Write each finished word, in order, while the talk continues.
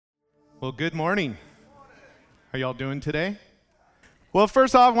Well, good morning. How y'all doing today? Well,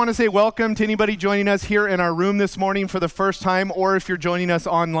 first off, I want to say welcome to anybody joining us here in our room this morning for the first time, or if you're joining us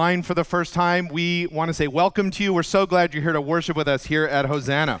online for the first time, we want to say welcome to you. We're so glad you're here to worship with us here at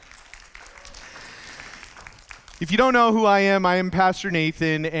Hosanna. If you don't know who I am Pastor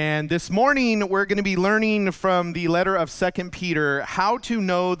Nathan, and this morning we're going to be learning from the letter of 2 Peter how to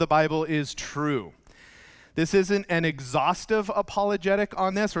know the Bible is true. This isn't an exhaustive apologetic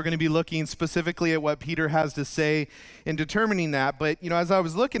on this. We're going to be looking specifically at what Peter has to say in determining that. But, as I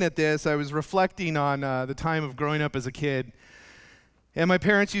was looking at this, I was reflecting on the time of growing up as a kid. And my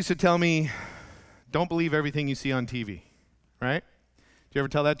parents used to tell me, don't believe everything you see on TV, right? Do you ever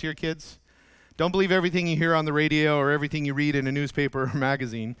tell that to your kids? Don't believe everything you hear on the radio or everything you read in a newspaper or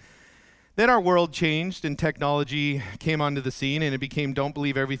magazine. Then our world changed and technology came onto the scene, and it became don't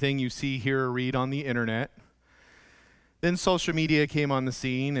believe everything you see, hear, or read on the internet. Then social media came on the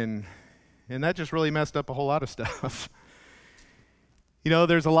scene, and that just really messed up a whole lot of stuff.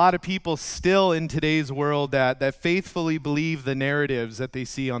 There's a lot of people still in today's world that faithfully believe the narratives that they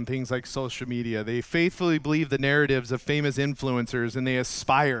see on things like social media. They faithfully believe the narratives of famous influencers, and they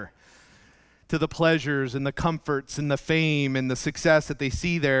aspire to the pleasures and the comforts and the fame and the success that they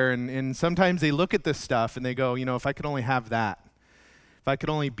see there. And sometimes they look at this stuff and they go, if I could only have that, if I could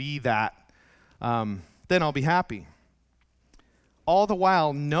only be that, then I'll be happy. All the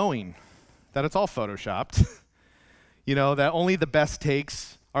while knowing that it's all photoshopped, that only the best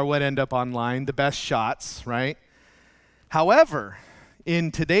takes are what end up online, the best shots, right? However,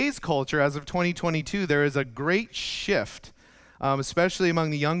 in today's culture, as of 2022, there is a great shift, especially among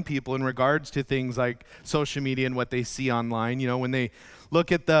the young people in regards to things like social media and what they see online. When they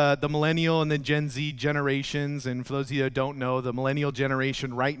look at the millennial and the Gen Z generations, and for those of you that don't know, the millennial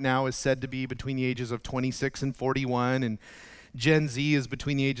generation right now is said to be between the ages of 26 and 41, and Gen Z is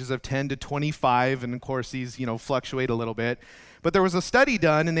between the ages of 10 to 25, and of course these, fluctuate a little bit. But there was a study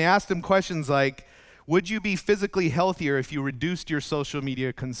done, and they asked them questions like, would you be physically healthier if you reduced your social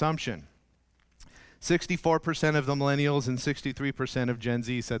media consumption? 64% of the millennials and 63% of Gen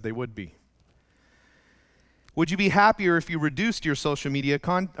Z said they would be. Would you be happier if you reduced your social media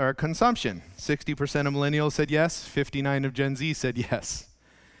consumption? 60% of millennials said yes, 59% of Gen Z said yes.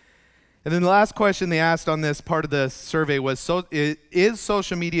 And then the last question they asked on this part of the survey was, is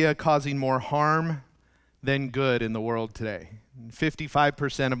social media causing more harm than good in the world today?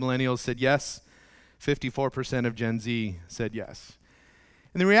 55% of millennials said yes, 54% of Gen Z said yes.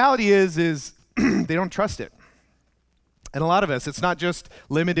 And the reality is they don't trust it. And a lot of us, it's not just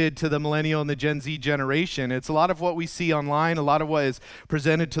limited to the millennial and the Gen Z generation. It's a lot of what we see online, a lot of what is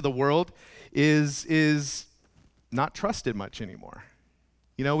presented to the world is not trusted much anymore.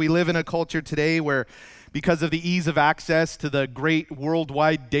 We live in a culture today where, because of the ease of access to the great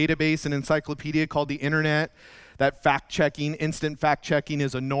worldwide database and encyclopedia called the internet, that instant fact-checking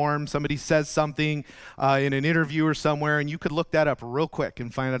is a norm. Somebody says something in an interview or somewhere, and you could look that up real quick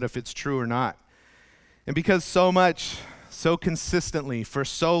and find out if it's true or not. And because so much, so consistently, for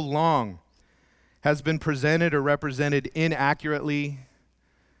so long, has been presented or represented inaccurately,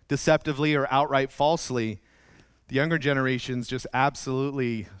 deceptively, or outright falsely, the younger generations just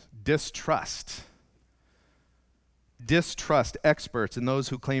absolutely distrust experts and those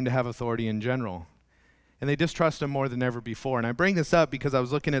who claim to have authority in general. And they distrust them more than ever before. And I bring this up because I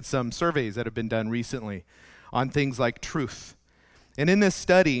was looking at some surveys that have been done recently on things like truth. And in this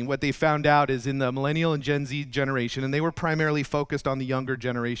study, what they found out is in the millennial and Gen Z generation, and they were primarily focused on the younger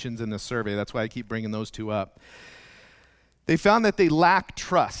generations in this survey. That's why I keep bringing those two up. They found that they lack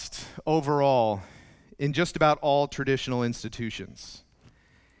trust overall in just about all traditional institutions.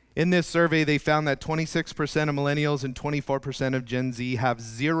 In this survey, they found that 26% of millennials and 24% of Gen Z have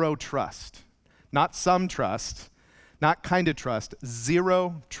zero trust. Not some trust, not kind of trust,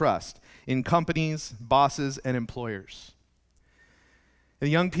 zero trust in companies, bosses, and employers. And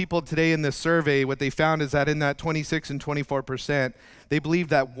the young people today in this survey, what they found is that in that 26 and 24%, they believe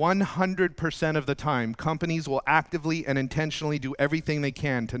that 100% of the time, companies will actively and intentionally do everything they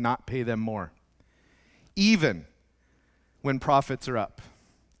can to not pay them more. Even when profits are up,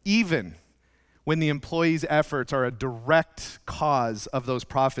 even when the employees' efforts are a direct cause of those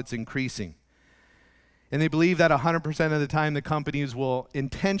profits increasing. And they believe that 100% of the time the companies will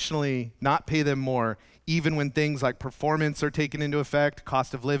intentionally not pay them more, even when things like performance are taken into effect,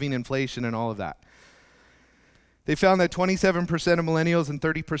 cost of living, inflation, and all of that. They found that 27% of millennials and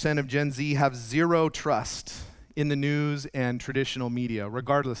 30% of Gen Z have zero trust in the news and traditional media,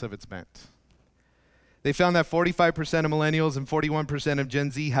 regardless of its bent. They found that 45% of millennials and 41% of Gen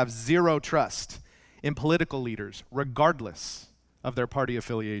Z have zero trust in political leaders, regardless of their party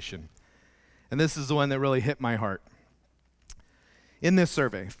affiliation. And this is the one that really hit my heart. In this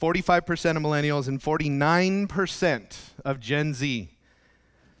survey, 45% of millennials and 49% of Gen Z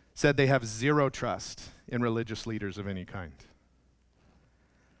said they have zero trust in religious leaders of any kind.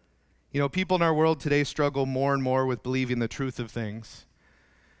 You know, people in our world today struggle more and more with believing the truth of things.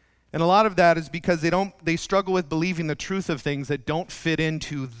 And a lot of that is because they struggle with believing the truth of things that don't fit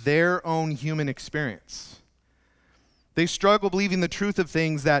into their own human experience. They struggle believing the truth of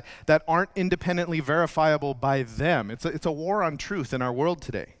things that aren't independently verifiable by them. It's a war on truth in our world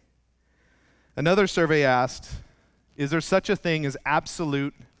today. Another survey asked, is there such a thing as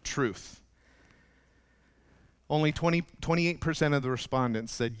absolute truth? Only 28% of the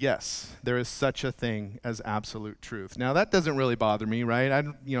respondents said yes, there is such a thing as absolute truth. Now that doesn't really bother me, right?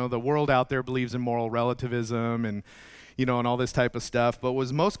 The world out there believes in moral relativism and all this type of stuff. But what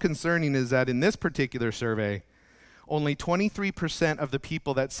was most concerning is that in this particular survey, only 23% of the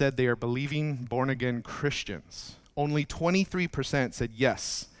people that said they are believing born-again Christians, only 23% said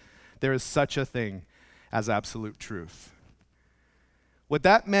yes, there is such a thing as absolute truth. What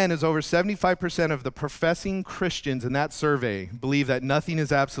that meant is over 75% of the professing Christians in that survey believe that nothing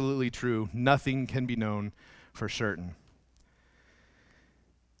is absolutely true, nothing can be known for certain.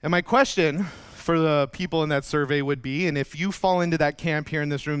 And my question for the people in that survey would be, and if you fall into that camp here in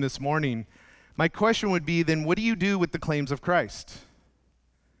this room this morning, my question would be, then what do you do with the claims of Christ?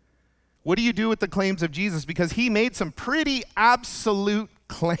 What do you do with the claims of Jesus? Because he made some pretty absolute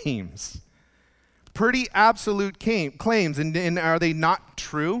claims. Pretty absolute claims. And are they not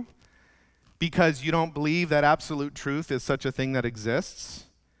true? Because you don't believe that absolute truth is such a thing that exists?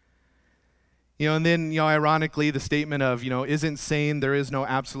 And then, ironically, the statement of, isn't saying there is no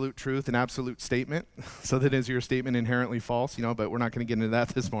absolute truth an absolute statement? So that is your statement inherently false, but we're not going to get into that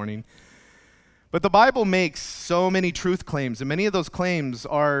this morning. But the Bible makes so many truth claims, and many of those claims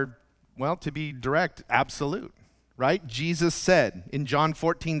are, to be direct, absolute, right? Jesus said in John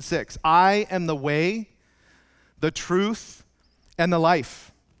 14:6, I am the way, the truth, and the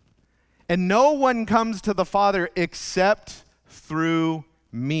life. And no one comes to the Father except through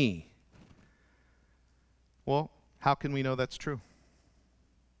me. Well, how can we know that's true?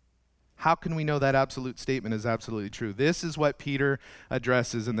 How can we know that absolute statement is absolutely true? This is what Peter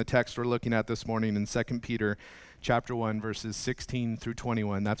addresses in the text we're looking at this morning in 2 Peter chapter 1, verses 16 through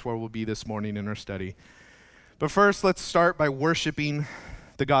 21. That's where we'll be this morning in our study. But first, let's start by worshiping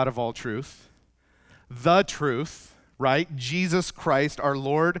the God of all truth. The truth, right? Jesus Christ, our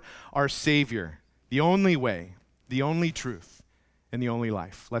Lord, our Savior. The only way, the only truth, and the only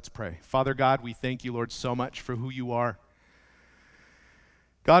life. Let's pray. Father God, we thank you, Lord, so much for who you are.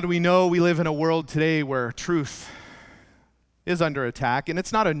 God, we know we live in a world today where truth is under attack, and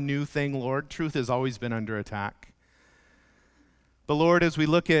it's not a new thing, Lord. Truth has always been under attack. But Lord, as we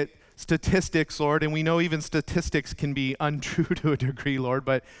look at statistics, Lord, and we know even statistics can be untrue to a degree, Lord,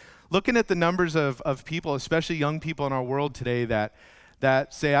 but looking at the numbers of people, especially young people in our world today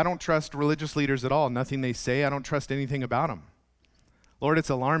that say, I don't trust religious leaders at all. Nothing they say, I don't trust anything about them. Lord, it's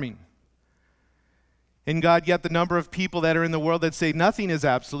alarming. And God, yet the number of people that are in the world that say nothing is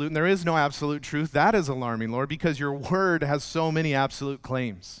absolute and there is no absolute truth, that is alarming, Lord, because your word has so many absolute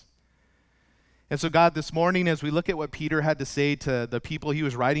claims. And so God, this morning, as we look at what Peter had to say to the people he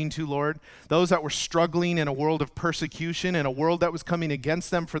was writing to, Lord, those that were struggling in a world of persecution and a world that was coming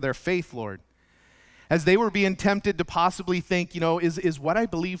against them for their faith, Lord, as they were being tempted to possibly think, is what I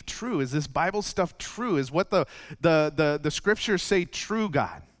believe true? Is this Bible stuff true? Is what the scriptures say true,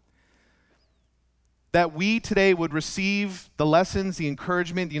 God? That we today would receive the lessons, the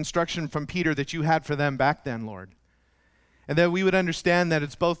encouragement, the instruction from Peter that you had for them back then, Lord. And that we would understand that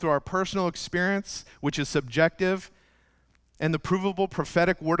it's both through our personal experience, which is subjective, and the provable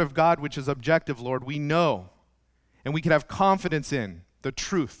prophetic word of God, which is objective, Lord. We know, and we can have confidence in the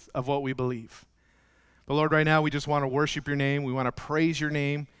truth of what we believe. But Lord, right now we just want to worship your name. We want to praise your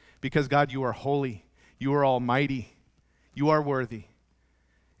name because, God, you are holy. You are almighty. You are worthy.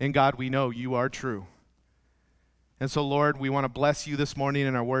 And God, we know you are true. And so, Lord, we want to bless you this morning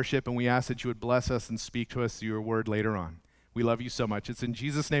in our worship, and we ask that you would bless us and speak to us through your word later on. We love you so much. It's in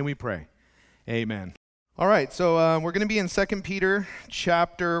Jesus' name we pray. Amen. All right, so we're going to be in 2 Peter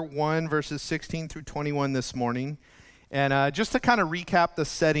chapter 1, verses 16 through 21 this morning. And just to kind of recap the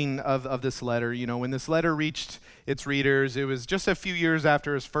setting of this letter, when this letter reached its readers, it was just a few years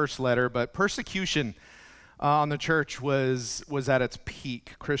after his first letter, but persecution on the church was at its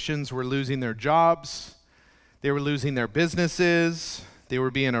peak. Christians were losing their jobs. They were losing their businesses. They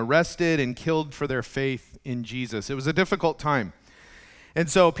were being arrested and killed for their faith in Jesus. It was a difficult time. And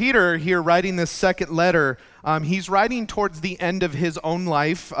so Peter here writing this second letter He's writing towards the end of his own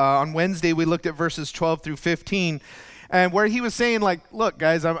life. On Wednesday, we looked at verses 12 through 15, and where he was saying, like, look,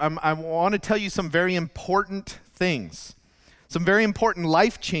 guys, I want to tell you some very important things, some very important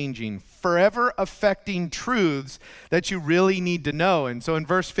life-changing, forever affecting truths that you really need to know. And so in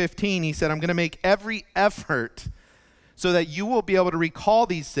verse 15, he said, I'm going to make every effort so that you will be able to recall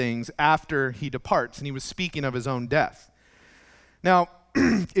these things after he departs. And he was speaking of his own death. Now,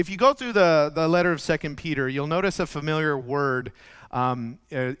 if you go through the letter of 2 Peter, you'll notice a familiar word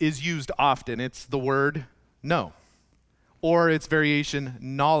is used often. It's the word know, or its variation,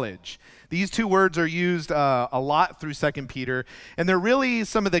 knowledge. These two words are used a lot through 2 Peter, and they're really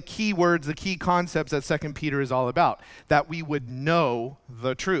some of the key words, the key concepts that 2 Peter is all about, that we would know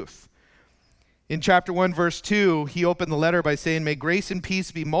the truth. In chapter 1, verse 2, he opened the letter by saying, may grace and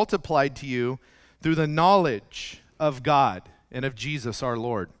peace be multiplied to you through the knowledge of God and of Jesus our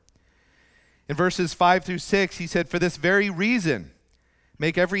Lord. In verses 5 through 6, he said, for this very reason,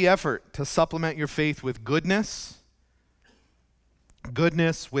 make every effort to supplement your faith with goodness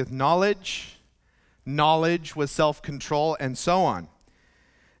with knowledge, knowledge with self-control, and so on.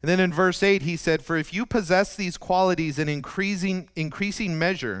 And then in verse 8, he said, for if you possess these qualities in increasing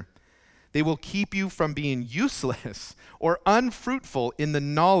measure, they will keep you from being useless or unfruitful in the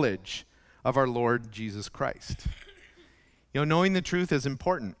knowledge of our Lord Jesus Christ. You know, knowing the truth is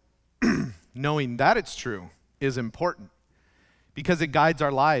important. Knowing that it's true is important because it guides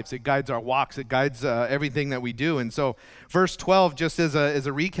our lives, it guides our walks, it guides everything that we do. And so verse 12, just as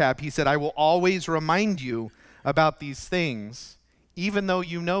a recap, he said, I will always remind you about these things, even though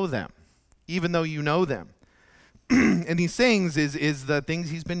you know them, even though you know them. And these things is the things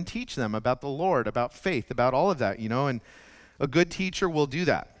he's been teaching them about the Lord, about faith, about all of that, you know. And a good teacher will do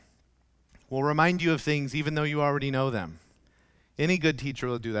that. Will remind you of things even though you already know them. Any good teacher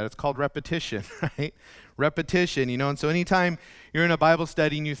will do that. It's called repetition, right? Repetition, you know. And so anytime you're in a Bible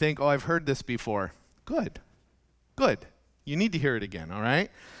study and you think, oh, I've heard this before, good. You need to hear it again, all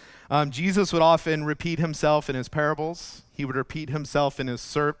right? Jesus would often repeat himself in his parables. He would repeat himself in his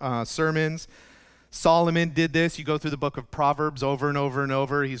sermons. Solomon did this. You go through the book of Proverbs over and over and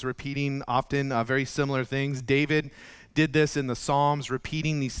over. He's repeating often very similar things. David did this in the Psalms,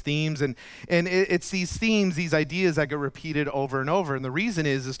 repeating these themes. And it's these themes, these ideas that get repeated over and over. And the reason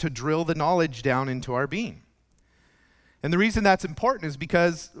is to drill the knowledge down into our being. And the reason that's important is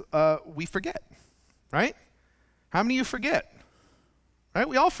because we forget, right? How many of you forget? Right?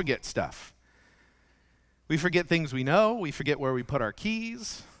 We all forget stuff. We forget things we know. We forget where we put our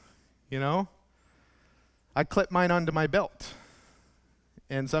keys, you know. I clip mine onto my belt.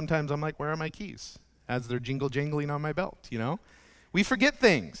 And sometimes I'm like, where are my keys? As they're jingling on my belt, you know? We forget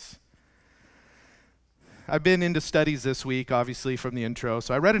things. I've been into studies this week, obviously, from the intro.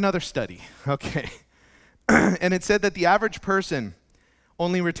 So I read another study, okay. And it said that the average person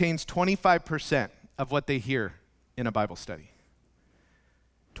only retains 25% of what they hear in a Bible study.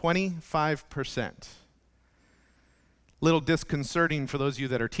 25%. Little disconcerting for those of you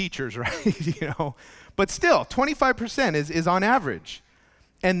that are teachers, right? You know, but still, 25% is on average.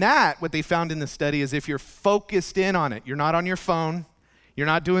 And that, what they found in the study, is if you're focused in on it, you're not on your phone, you're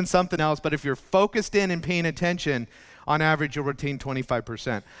not doing something else, but if you're focused in and paying attention, on average, you'll retain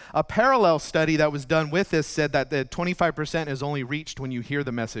 25%. A parallel study that was done with this said that the 25% is only reached when you hear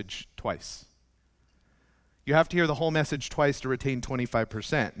the message twice. You have to hear the whole message twice to retain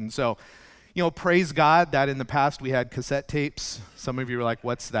 25%. And so, you know, praise God that in the past we had cassette tapes. Some of you were like,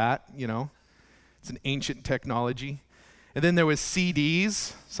 what's that? You know, it's an ancient technology. And then there was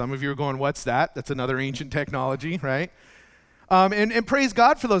CDs. Some of you are going, what's that? That's another ancient technology, right? And praise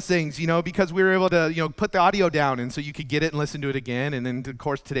God for those things, you know, because we were able to, you know, put the audio down and so you could get it and listen to it again. And then, of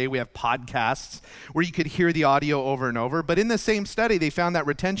course, today we have podcasts where you could hear the audio over and over. But in the same study, they found that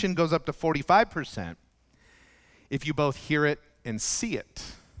retention goes up to 45% if you both hear it and see it.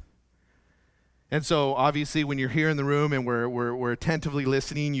 And so, obviously, when you're here in the room and we're attentively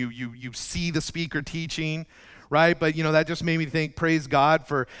listening, you see the speaker teaching, right? But, you know, that just made me think, praise God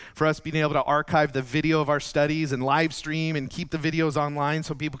for us being able to archive the video of our studies and live stream and keep the videos online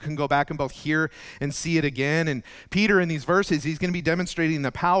so people can go back and both hear and see it again. And Peter, in these verses, he's going to be demonstrating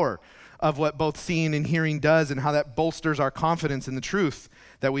the power of what both seeing and hearing does and how that bolsters our confidence in the truth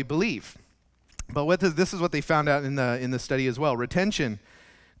that we believe. But this is what they found out in the study as well. Retention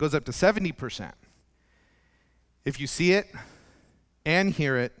goes up to 70% if you see it and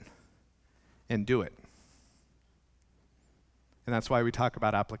hear it and do it. And that's why we talk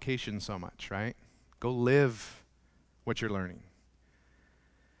about application so much, right? Go live what you're learning.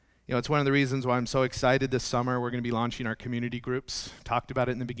 It's one of the reasons why I'm so excited this summer. We're going to be launching our community groups. Talked about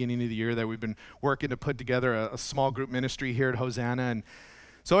it in the beginning of the year that we've been working to put together a small group ministry here at Hosanna, and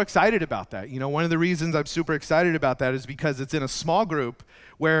so excited about that. One of the reasons I'm super excited about that is because it's in a small group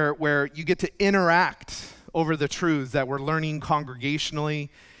where you get to interact over the truths that we're learning congregationally.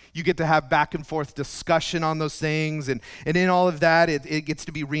 You get to have back and forth discussion on those things, and in all of that, it gets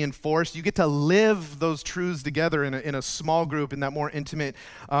to be reinforced. You get to live those truths together in a small group, in that more intimate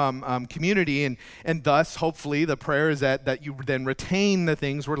community, and thus, hopefully, the prayer is that you then retain the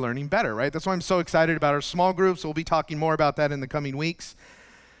things we're learning better, right? That's why I'm so excited about our small groups. We'll be talking more about that in the coming weeks.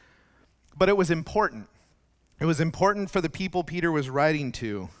 But it was important. It was important for the people Peter was writing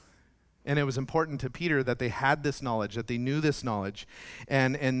to. And it was important to Peter that they had this knowledge, that they knew this knowledge.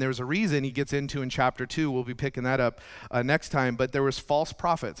 And there's a reason he gets into in chapter 2. We'll be picking that up next time. But there was false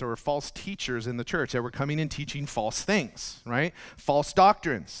prophets. There were false teachers in the church that were coming and teaching false things, right? False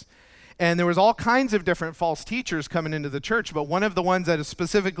doctrines. And there was all kinds of different false teachers coming into the church. But one of the ones that is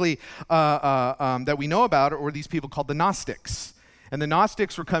specifically that we know about were these people called the Gnostics. And the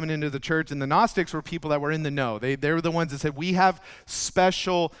Gnostics were coming into the church, and the Gnostics were people that were in the know. They were the ones that said, we have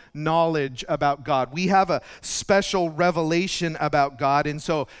special knowledge about God. We have a special revelation about God. And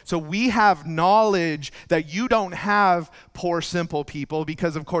so we have knowledge that you don't have, poor, simple people,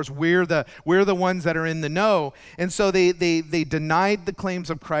 because, of course, we're the ones that are in the know. And so they denied the claims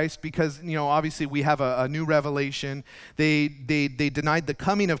of Christ because, obviously we have a new revelation. They denied the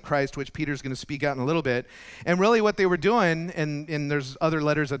coming of Christ, which Peter's going to speak out in a little bit. And really what they were doing, and there's other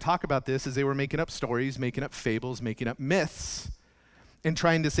letters that talk about this, is they were making up stories, making up fables, making up myths, and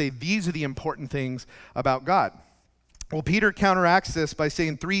trying to say these are the important things about God. Well, Peter counteracts this by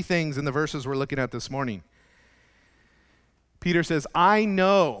saying 3 things in the verses we're looking at this morning. Peter says, I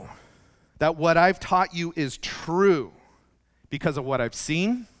know that what I've taught you is true because of what I've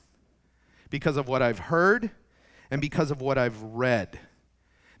seen, because of what I've heard, and because of what I've read.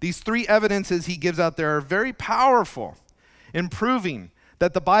 These 3 evidences he gives out there are very powerful in proving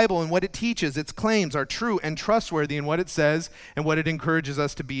that the Bible and what it teaches, its claims, are true and trustworthy in what it says and what it encourages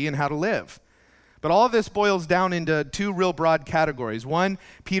us to be and how to live. But all of this boils down into 2 real broad categories. One,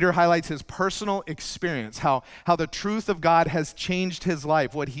 Peter highlights his personal experience, how the truth of God has changed his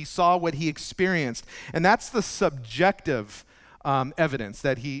life, what he saw, what he experienced. And that's the subjective evidence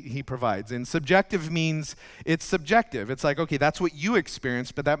that he provides. And subjective means it's subjective. It's like, okay, that's what you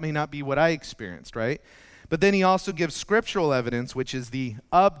experienced, but that may not be what I experienced, right? But then he also gives scriptural evidence, which is the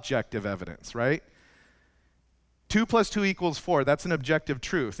objective evidence, right? 2 + 2 = 4. That's an objective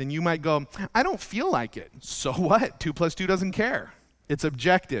truth. And you might go, I don't feel like it. So what? 2 + 2 doesn't care. It's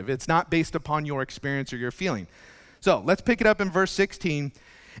objective. It's not based upon your experience or your feeling. So let's pick it up in verse 16,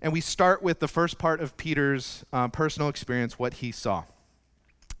 and we start with the first part of Peter's personal experience, what he saw.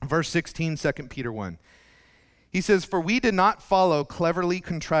 Verse 16, 2 Peter 1. He says, for we did not follow cleverly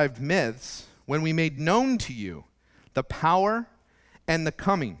contrived myths when we made known to you the power and the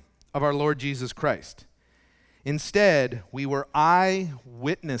coming of our Lord Jesus Christ. Instead, we were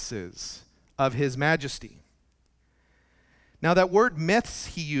eyewitnesses of his majesty. Now, that word myths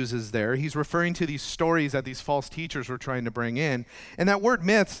he uses there, he's referring to these stories that these false teachers were trying to bring in. And that word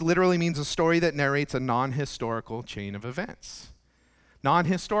myths literally means a story that narrates a non-historical chain of events.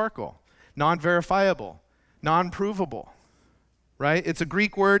 Non-historical, non-verifiable, non-provable. Right? It's a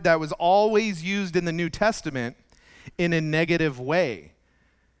Greek word that was always used in the New Testament in a negative way.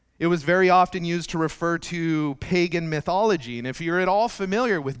 It was very often used to refer to pagan mythology. And if you're at all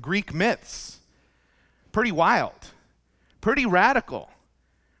familiar with Greek myths, pretty wild, pretty radical,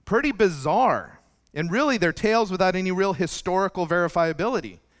 pretty bizarre, and really they're tales without any real historical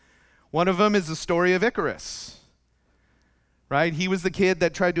verifiability. One of them is the story of Icarus. Right? He was the kid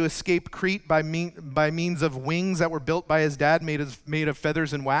that tried to escape Crete by means of wings that were built by his dad made of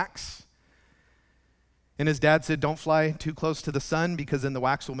feathers and wax. And his dad said, don't fly too close to the sun because then the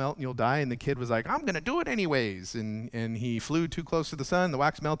wax will melt and you'll die. And the kid was like, I'm going to do it anyways. And he flew too close to the sun, the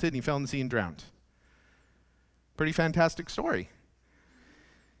wax melted, and he fell in the sea and drowned. Pretty fantastic story.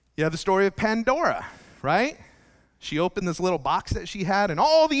 You have the story of Pandora, right? She opened this little box that she had and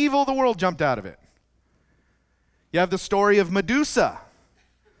all the evil of the world jumped out of it. You have the story of Medusa.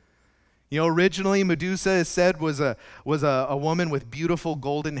 Originally Medusa is said was a woman with beautiful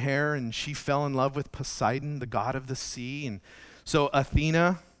golden hair, and she fell in love with Poseidon, the god of the sea. And so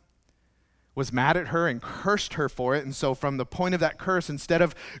Athena was mad at her and cursed her for it. And so from the point of that curse, instead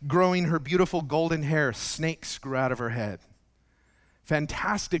of growing her beautiful golden hair, snakes grew out of her head.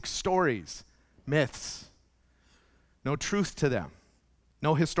 Fantastic stories, myths. No truth to them.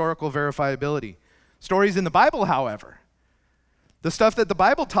 No historical verifiability. Stories in the Bible, however, The stuff that the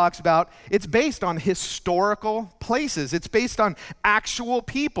Bible talks about, it's based on historical places. It's based on actual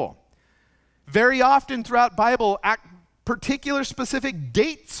people. Very often throughout Bible, particular specific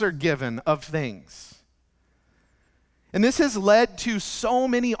dates are given of things. And this has led to so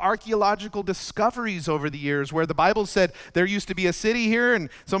many archaeological discoveries over the years where the Bible said there used to be a city here, and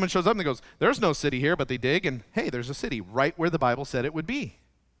someone shows up and goes, there's no city here, but they dig, and hey, there's a city right where the Bible said it would be.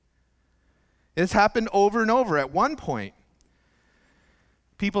 It's happened over and over. At one point,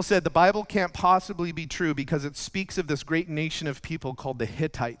 people said the Bible can't possibly be true because it speaks of this great nation of people called the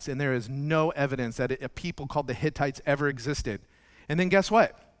Hittites, and there is no evidence that a people called the Hittites ever existed. And then guess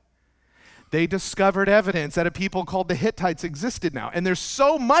what? They discovered evidence that a people called the Hittites existed now. And there's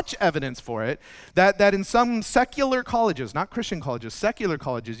so much evidence for it that in some secular colleges, not Christian colleges, secular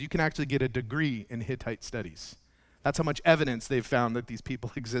colleges, you can actually get a degree in Hittite studies. That's how much evidence they've found that these people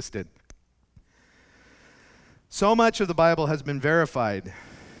existed. So much of the Bible has been verified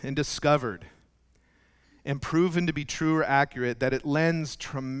and discovered and proven to be true or accurate that it lends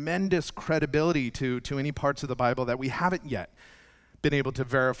tremendous credibility to any parts of the Bible that we haven't yet been able to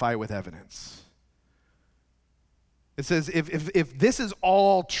verify with evidence. It says if this is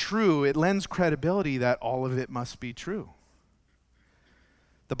all true, it lends credibility that all of it must be true.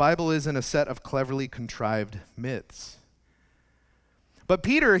 The Bible isn't a set of cleverly contrived myths. But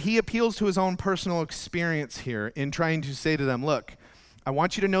Peter, he appeals to his own personal experience here in trying to say to them, look, I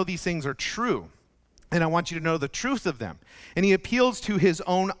want you to know these things are true, and I want you to know the truth of them. And he appeals to his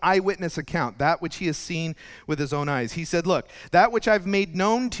own eyewitness account, that which he has seen with his own eyes. He said, look, that which I've made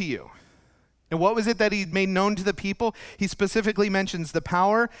known to you. And what was it that he made known to the people? He specifically mentions the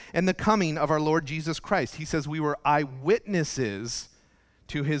power and the coming of our Lord Jesus Christ. He says we were eyewitnesses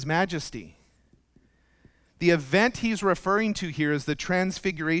to his majesty. The event he's referring to here is the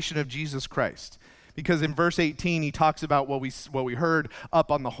transfiguration of Jesus Christ. Because in verse 18, he talks about what we heard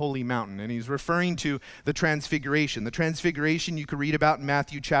up on the holy mountain. And he's referring to the transfiguration. The transfiguration you could read about in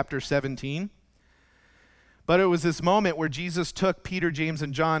Matthew chapter 17. But it was this moment where Jesus took Peter, James,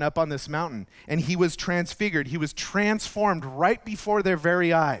 and John up on this mountain. And he was transfigured. He was transformed right before their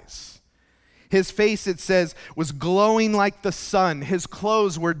very eyes. His face, it says, was glowing like the sun. His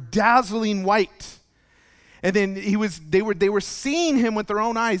clothes were dazzling white. And then they were seeing him with their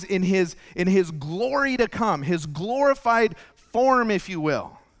own eyes in his glory to come, his glorified form, if you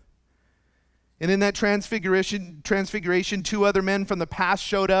will. And in that transfiguration, two other men from the past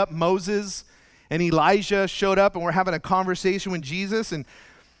showed up. Moses and Elijah showed up and were having a conversation with Jesus. And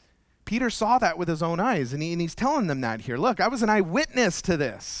Peter saw that with his own eyes. And he's telling them that here. Look, I was an eyewitness to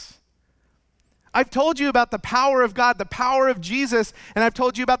this. I've told you about the power of God, the power of Jesus, and I've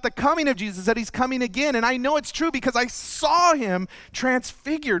told you about the coming of Jesus, that he's coming again. And I know it's true because I saw him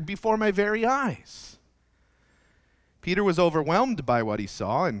transfigured before my very eyes. Peter was overwhelmed by what he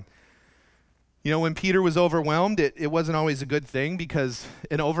saw. And, you know, when Peter was overwhelmed, it wasn't always a good thing because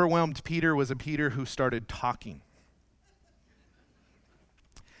an overwhelmed Peter was a Peter who started talking.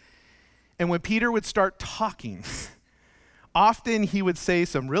 And when Peter would start talking, often he would say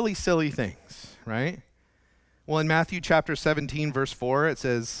some really silly things. Right? Well, in Matthew chapter 17, verse 4, it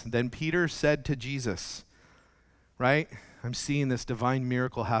says, then Peter said to Jesus, right? I'm seeing this divine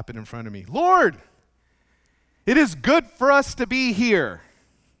miracle happen in front of me. Lord, it is good for us to be here.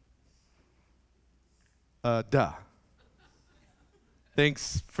 Duh.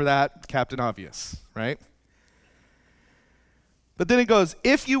 Thanks for that, Captain Obvious, right? But then it goes,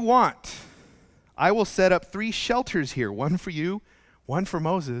 if you want, I will set up 3 shelters here, one for you, one for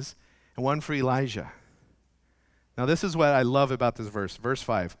Moses, and one for Elijah. Now this is what I love about this verse. Verse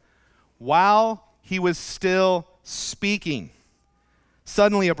 5. While he was still speaking,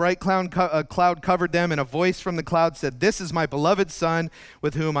 suddenly a bright cloud covered them, and a voice from the cloud said, this is my beloved Son,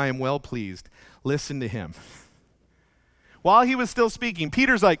 with whom I am well pleased. Listen to him. While he was still speaking,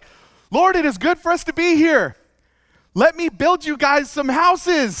 Peter's like, Lord, it is good for us to be here. Let me build you guys some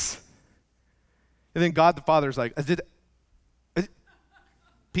houses. And then God the Father's like,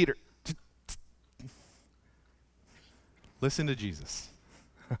 Peter, listen to Jesus,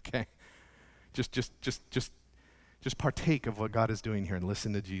 okay? Just partake of what God is doing here and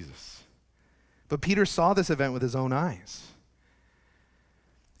listen to Jesus. But Peter saw this event with his own eyes.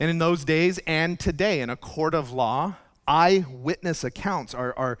 And in those days and today, in a court of law, eyewitness accounts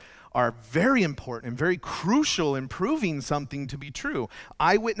are very important and very crucial in proving something to be true.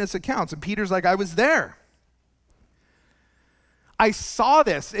 Eyewitness accounts. And Peter's like, I was there. I saw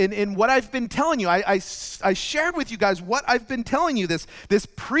this in what I've been telling you. I shared with you guys what I've been telling you, this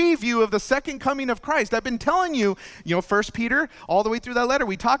preview of the second coming of Christ. I've been telling you, 1 Peter, all the way through that letter,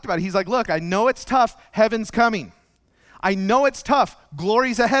 we talked about it. He's like, look, I know it's tough. Heaven's coming. I know it's tough.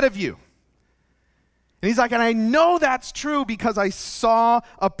 Glory's ahead of you. And he's like, and I know that's true because I saw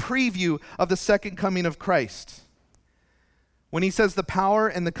a preview of the second coming of Christ. When he says the power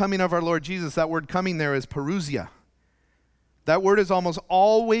and the coming of our Lord Jesus, that word coming there is parousia. That word is almost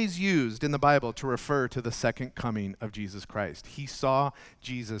always used in the Bible to refer to the second coming of Jesus Christ. He saw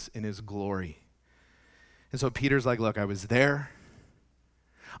Jesus in his glory. And so Peter's like, look, I was there.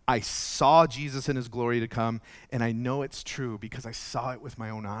 I saw Jesus in his glory to come, and I know it's true because I saw it with my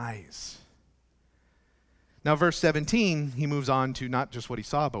own eyes. Now, verse 17, he moves on to not just what he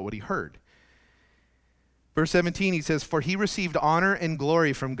saw, but what he heard. Verse 17, he says, for he received honor and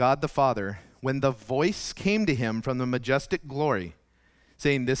glory from God the Father when the voice came to him from the majestic glory,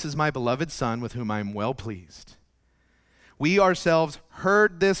 saying, this is my beloved Son with whom I am well pleased. We ourselves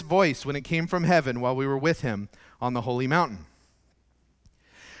heard this voice when it came from heaven while we were with him on the holy mountain.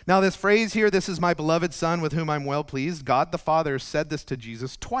 Now this phrase here, this is my beloved Son with whom I'm well pleased, God the Father said this to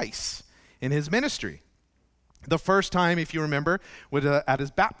Jesus twice in his ministry. The first time, if you remember, was at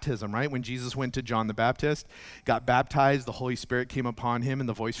his baptism, right? When Jesus went to John the Baptist, got baptized, the Holy Spirit came upon him, and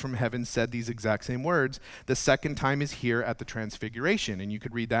the voice from heaven said these exact same words. The second time is here at the Transfiguration, and you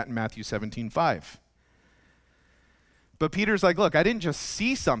could read that in Matthew 17:5. But Peter's like, look, I didn't just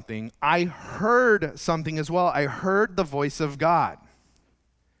see something, I heard something as well. I heard the voice of God.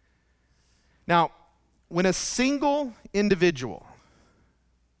 Now, when a single individual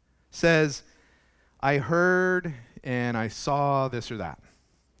says, I heard and I saw this or that,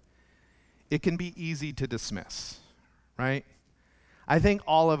 it can be easy to dismiss, right? I think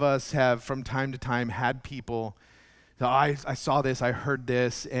all of us have from time to time had people, I saw this, I heard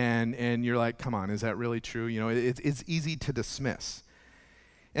this, and you're like, come on, is that really true? You know, it's easy to dismiss.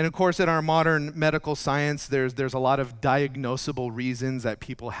 And of course, in our modern medical science, there's a lot of diagnosable reasons that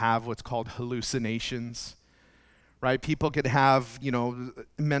people have what's called hallucinations, right? People could have,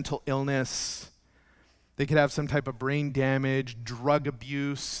 mental illness. They could have some type of brain damage, drug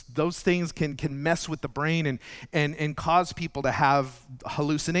abuse. Those things can mess with the brain and cause people to have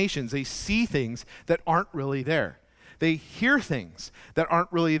hallucinations. They see things that aren't really there. They hear things that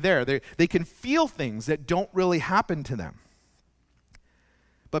aren't really there. They can feel things that don't really happen to them.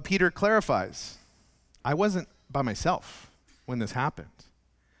 But Peter clarifies, I wasn't by myself when this happened.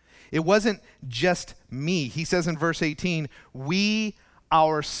 It wasn't just me. He says in verse 18, we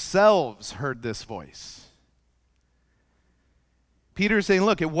ourselves heard this voice. Peter's saying,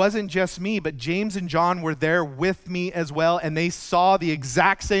 look, it wasn't just me, but James and John were there with me as well, and they saw the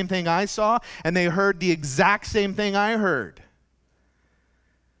exact same thing I saw, and they heard the exact same thing I heard.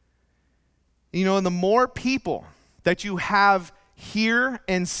 And the more people that you have hear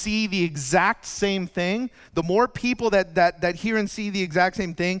and see the exact same thing, the more people that hear and see the exact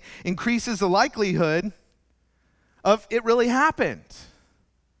same thing increases the likelihood of it really happened.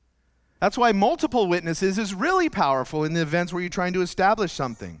 That's why multiple witnesses is really powerful in the events where you're trying to establish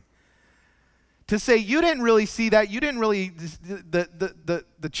something. To say you didn't really see that, you didn't really,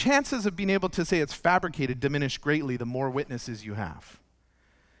 the chances of being able to say it's fabricated diminish greatly the more witnesses you have.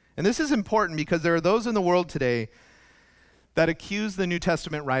 And this is important because there are those in the world today that accuse the New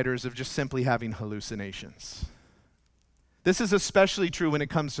Testament writers of just simply having hallucinations. This is especially true when it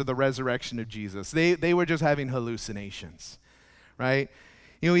comes to the resurrection of Jesus. They were just having hallucinations, right?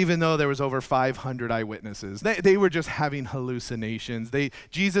 Even though there was over 500 eyewitnesses, they were just having hallucinations.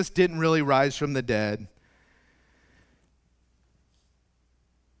 Jesus didn't really rise from the dead.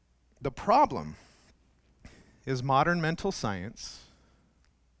 The problem is modern mental science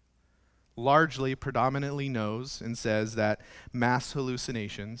largely, predominantly knows and says that mass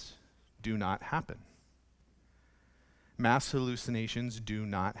hallucinations do not happen. Mass hallucinations do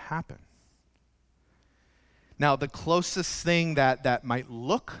not happen. Now, the closest thing that might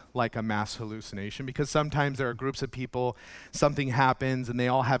look like a mass hallucination, because sometimes there are groups of people, something happens, and they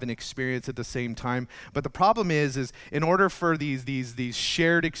all have an experience at the same time. But the problem is in order for these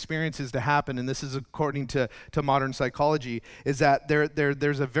shared experiences to happen, and this is according to modern psychology, is that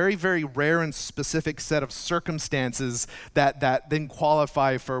there's a very, very rare and specific set of circumstances that then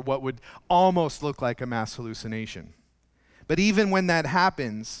qualify for what would almost look like a mass hallucination. But even when that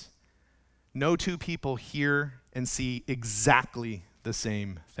happens, no two people hear and see exactly the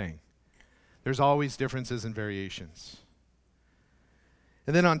same thing. There's always differences and variations.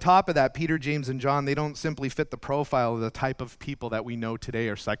 And then on top of that, Peter, James, and John, they don't simply fit the profile of the type of people that we know today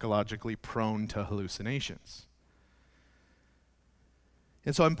are psychologically prone to hallucinations.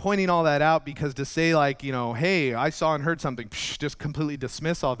 And so I'm pointing all that out because to say hey, I saw and heard something, just completely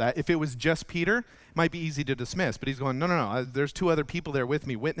dismiss all that. If it was just Peter, it might be easy to dismiss. But he's going, no. There's two other people there with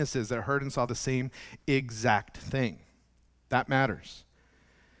me, witnesses that heard and saw the same exact thing. That matters.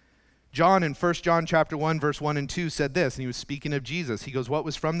 John in 1 John chapter 1, verse 1 and 2 said this, and he was speaking of Jesus. He goes, what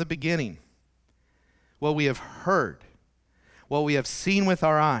was from the beginning? What we have heard, what we have seen with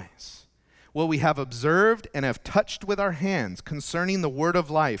our eyes, what we have observed and have touched with our hands concerning the word of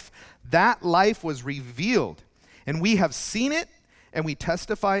life. That life was revealed, and we have seen it, and we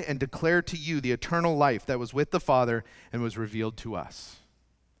testify and declare to you the eternal life that was with the Father and was revealed to us.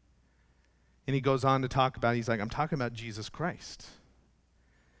 And he goes on to talk about, he's like, I'm talking about Jesus Christ.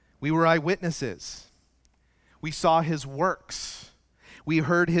 We were eyewitnesses. We saw his works. We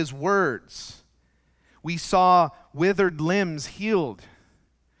heard his words. We saw withered limbs healed.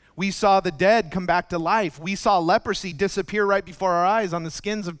 We saw the dead come back to life. We saw leprosy disappear right before our eyes on the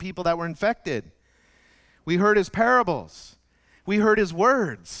skins of people that were infected. We heard his parables. We heard his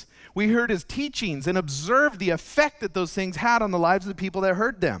words. We heard his teachings and observed the effect that those things had on the lives of the people that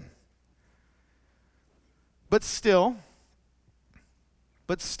heard them. But still,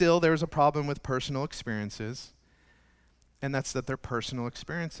 there's a problem with personal experiences, and that's that they're personal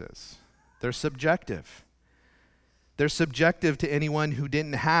experiences. They're subjective. They're subjective to anyone who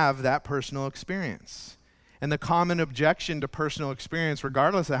didn't have that personal experience. And the common objection to personal experience,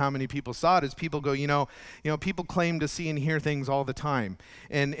 regardless of how many people saw it, is people go, people claim to see and hear things all the time.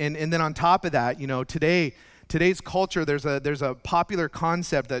 And then on top of that, today's culture, there's a popular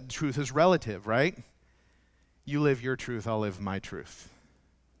concept that truth is relative, right? You live your truth, I'll live my truth.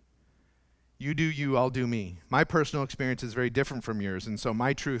 You do you, I'll do me. My personal experience is very different from yours, and so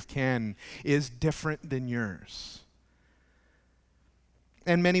my truth is different than yours.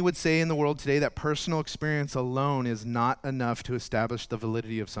 And many would say in the world today that personal experience alone is not enough to establish the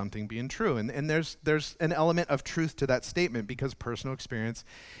validity of something being true. And there's an element of truth to that statement because personal experience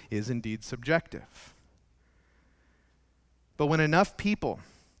is indeed subjective. But when enough people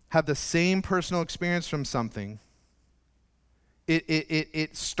have the same personal experience from something,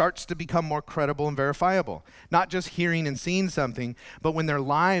 it starts to become more credible and verifiable. Not just hearing and seeing something, but when their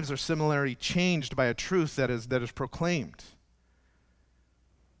lives are similarly changed by a truth that is proclaimed.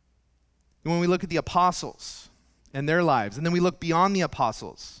 When we look at the apostles and their lives, and then we look beyond the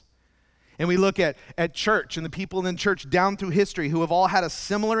apostles, and we look at church and the people in church down through history who have all had a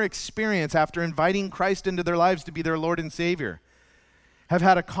similar experience after inviting Christ into their lives to be their Lord and Savior, have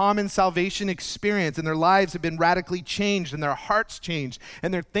had a common salvation experience, and their lives have been radically changed, and their hearts changed,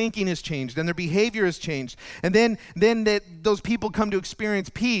 and their thinking has changed, and their behavior has changed. And then those people come to experience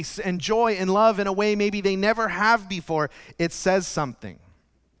peace and joy and love in a way maybe they never have before. It says something.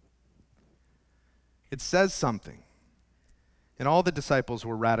 It says something. And all the disciples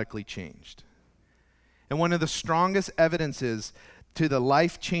were radically changed. And one of the strongest evidences to the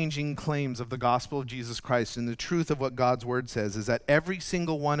life-changing claims of the gospel of Jesus Christ and the truth of what God's word says is that every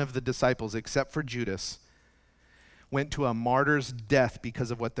single one of the disciples, except for Judas, went to a martyr's death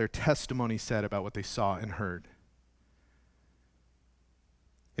because of what their testimony said about what they saw and heard.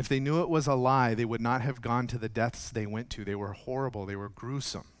 If they knew it was a lie, they would not have gone to the deaths they went to. They were horrible. They were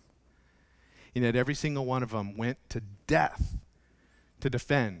gruesome. And yet every single one of them went to death to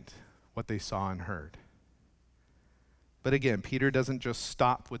defend what they saw and heard. But again, Peter doesn't just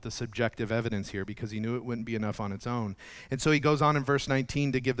stop with the subjective evidence here because he knew it wouldn't be enough on its own. And so he goes on in verse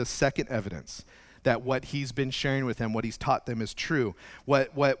 19 to give the second evidence that what he's been sharing with them, what he's taught them is true,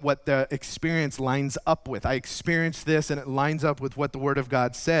 what the experience lines up with. I experienced this and it lines up with what the Word of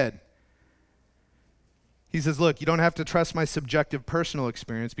God said. He says, look, you don't have to trust my subjective personal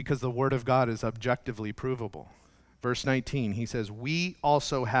experience because the Word of God is objectively provable. Verse 19, he says, we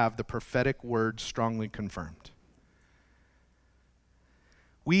also have the prophetic word strongly confirmed.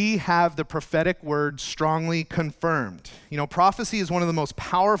 We have the prophetic word strongly confirmed. Prophecy is one of the most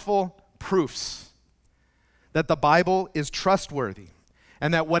powerful proofs that the Bible is trustworthy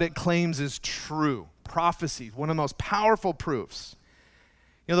and that what it claims is true. Prophecy, one of the most powerful proofs.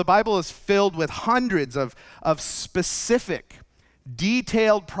 The Bible is filled with hundreds of specific,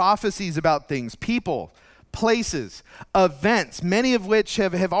 detailed prophecies about things, people, places, events, many of which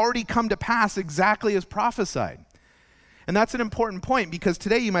have already come to pass exactly as prophesied. And that's an important point because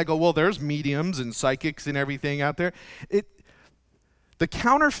today you might go, well, there's mediums and psychics and everything out there. The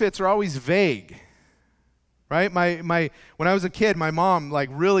counterfeits are always vague, right? When I was a kid, my mom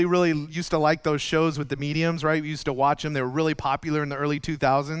really used to like those shows with the mediums, right? We used to watch them. They were really popular in the early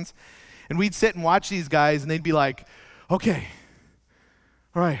 2000s. And we'd sit and watch these guys and they'd be like, okay,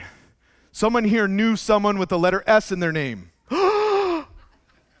 all right, someone here knew someone with the letter S in their name.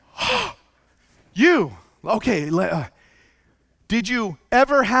 You, okay, did you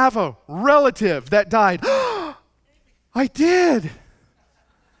ever have a relative that died? I did.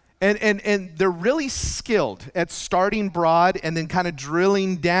 And they're really skilled at starting broad and then kind of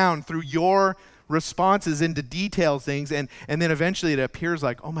drilling down through your responses into details things. And then eventually it appears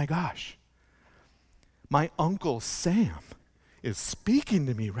like, oh my gosh, my Uncle Sam is speaking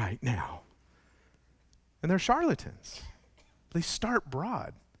to me right now. And they're charlatans. They start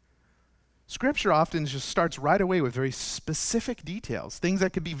broad. Scripture often just starts right away with very specific details, things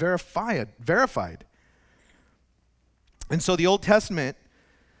that could be verified. And so the Old Testament,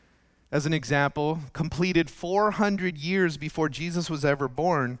 as an example, completed 400 years before Jesus was ever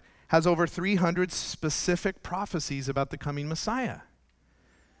born, has over 300 specific prophecies about the coming Messiah.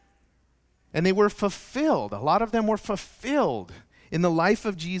 And they were fulfilled. A lot of them were fulfilled in the life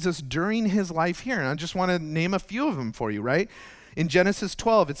of Jesus during his life here. And I just want to name a few of them for you, right? In Genesis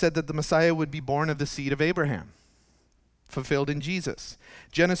 12, it said that the Messiah would be born of the seed of Abraham, fulfilled in Jesus.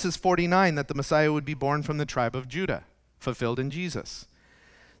 Genesis 49, that the Messiah would be born from the tribe of Judah, fulfilled in Jesus.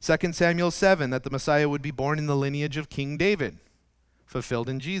 2 Samuel 7, that the Messiah would be born in the lineage of King David, fulfilled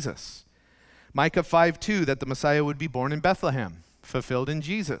in Jesus. Micah 5:2, that the Messiah would be born in Bethlehem, fulfilled in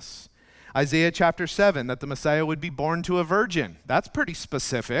Jesus. Isaiah chapter 7, that the Messiah would be born to a virgin. That's pretty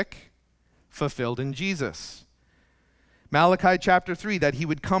specific, fulfilled in Jesus. Malachi chapter 3, that he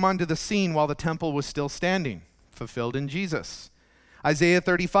would come onto the scene while the temple was still standing, fulfilled in Jesus. Isaiah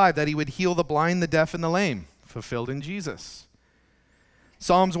 35, that he would heal the blind, the deaf, and the lame, fulfilled in Jesus.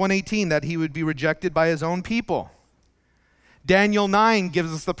 Psalms 118, that he would be rejected by his own people. Daniel 9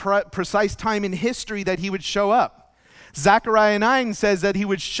 gives us the precise time in history that he would show up. Zechariah 9 says that he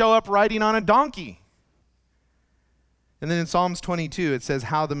would show up riding on a donkey. And then in Psalms 22, it says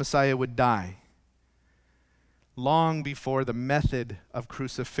how the Messiah would die, long before the method of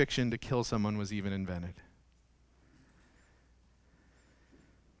crucifixion to kill someone was even invented.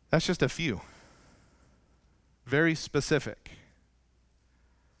 That's just a few. Very specific.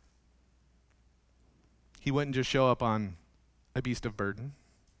 He wouldn't just show up on a beast of burden,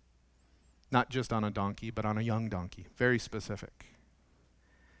 not just on a donkey, but on a young donkey. Very specific.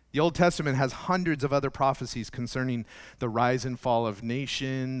 The Old Testament has hundreds of other prophecies concerning the rise and fall of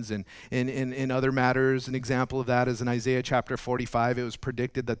nations and in other matters. An example of that is in Isaiah chapter 45. It was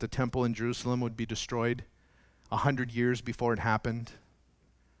predicted that the temple in Jerusalem would be destroyed 100 years before it happened.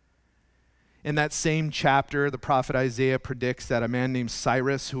 In that same chapter, the prophet Isaiah predicts that a man named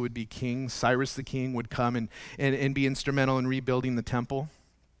Cyrus, who would be king, Cyrus the king, would come and be instrumental in rebuilding the temple.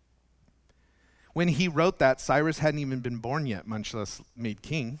 When he wrote that, Cyrus hadn't even been born yet, much less made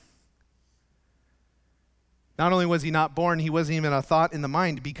king. Not only was he not born, he wasn't even a thought in the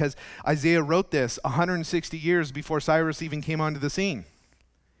mind, because Isaiah wrote this 160 years before Cyrus even came onto the scene.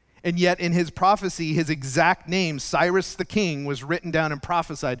 And yet in his prophecy, his exact name, Cyrus the king, was written down and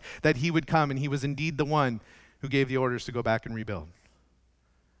prophesied that he would come, and he was indeed the one who gave the orders to go back and rebuild.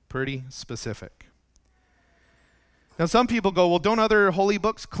 Pretty specific. Now, some people go, well, don't other holy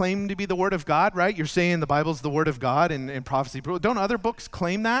books claim to be the Word of God, right? You're saying the Bible's the Word of God and prophecy. Don't other books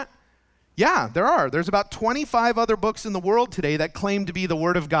claim that? Yeah, there are. There's about 25 other books in the world today that claim to be the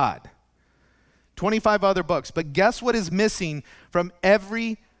Word of God. 25 other books. But guess what is missing from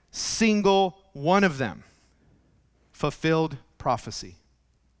every single one of them? Fulfilled prophecy.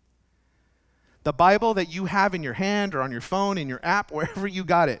 The Bible that you have in your hand or on your phone, in your app, wherever you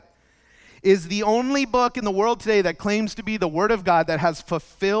got it, is the only book in the world today that claims to be the Word of God that has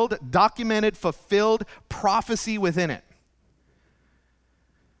documented prophecy within it.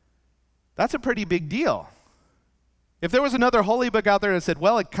 That's a pretty big deal. If there was another holy book out there that said,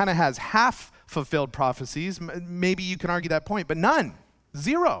 well, it kind of has half fulfilled prophecies, maybe you can argue that point, but none.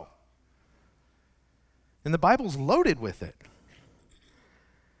 Zero. And the Bible's loaded with it.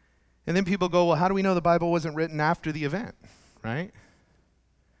 And then people go, well, how do we know the Bible wasn't written after the event, right?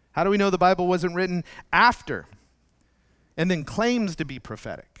 How do we know the Bible wasn't written after and then claims to be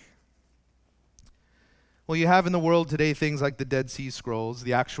prophetic? Well, you have in the world today things like the Dead Sea Scrolls.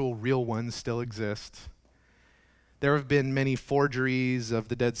 The actual real ones still exist. There have been many forgeries of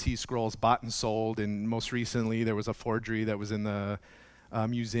the Dead Sea Scrolls bought and sold, and most recently there was a forgery that was in the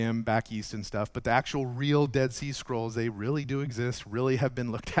museum back east and stuff. But the actual real Dead Sea Scrolls, they really do exist, really have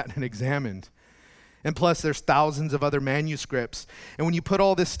been looked at and examined. And plus, there's thousands of other manuscripts. And when you put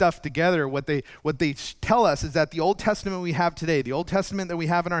all this stuff together, what they tell us is that the Old Testament we have today, the Old Testament that we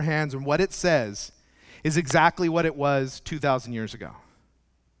have in our hands, and what it says is exactly what it was 2,000 years ago.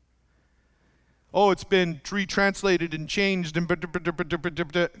 Oh, it's been retranslated and changed.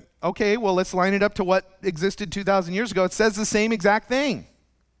 Okay, well, let's line it up to what existed 2,000 years ago. It says the same exact thing.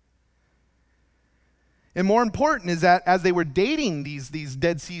 And more important is that as they were dating these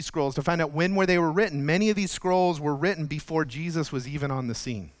Dead Sea Scrolls to find out when they were written, many of these scrolls were written before Jesus was even on the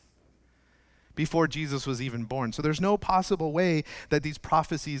scene. before Jesus was even born. So there's no possible way that these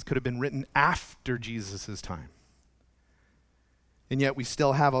prophecies could have been written after Jesus' time. And yet we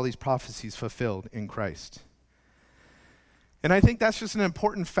still have all these prophecies fulfilled in Christ. And I think that's just an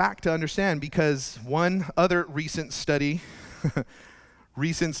important fact to understand, because one other recent study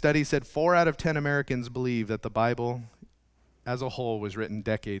said 4 out of 10 Americans believe that the Bible as a whole was written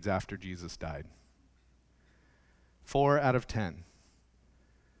decades after Jesus died. 4 out of 10.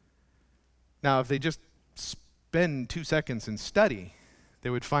 Now, if they just spend 2 seconds and study,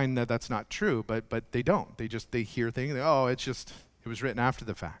 they would find that that's not true, but they don't. They hear things, it was written after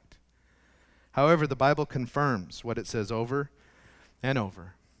the fact. However, the Bible confirms what it says over and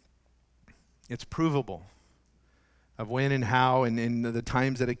over. It's provable of when and how and the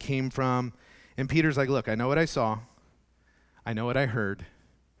times that it came from. And Peter's like, look, I know what I saw. I know what I heard.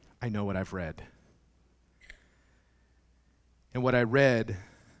 I know what I've read. And what I read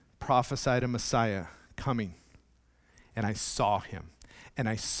prophesied a Messiah coming. And I saw him. And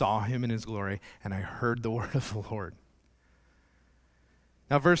I saw him in his glory. And I heard the word of the Lord.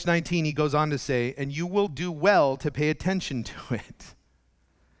 Now, verse 19, he goes on to say, and you will do well to pay attention to it,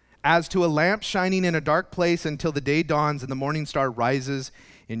 as to a lamp shining in a dark place until the day dawns and the morning star rises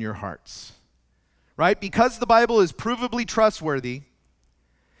in your hearts. Right? Because the Bible is provably trustworthy,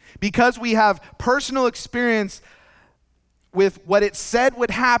 because we have personal experience with what it said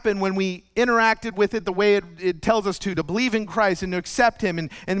would happen when we interacted with it the way it tells us to believe in Christ and to accept him,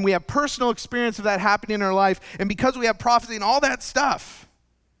 and we have personal experience of that happening in our life, and because we have prophecy and all that stuff,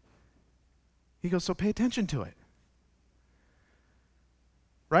 he goes, so pay attention to it.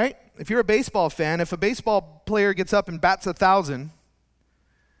 Right? If you're a baseball fan, if a baseball player gets up and bats 1,000,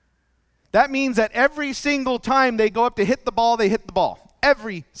 that means that every single time they go up to hit the ball, they hit the ball.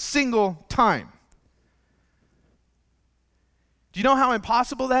 Every single time. Do you know how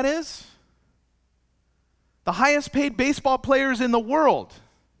impossible that is? The highest paid baseball players in the world.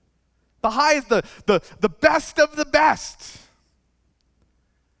 The best of the best.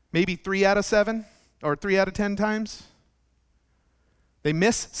 Maybe 3 out of 7 or 3 out of 10 times. They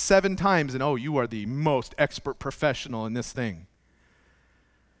miss 7 times and, you are the most expert professional in this thing.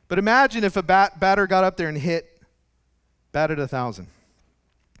 But imagine if a batter got up there and batted 1,000.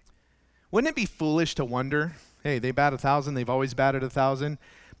 Wouldn't it be foolish to wonder, hey, they bat 1,000, they've always batted 1,000,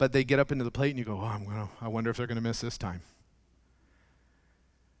 but they get up into the plate and you go, I wonder if they're going to miss this time.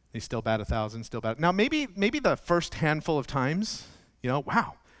 They still bat 1,000, still bat. Now maybe the first handful of times,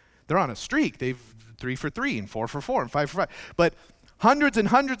 wow, they're on a streak. They've 3 for 3 and 4 for 4 and 5 for 5. But hundreds and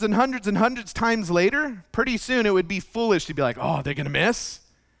hundreds and hundreds and hundreds times later, pretty soon it would be foolish to be like, they're going to miss?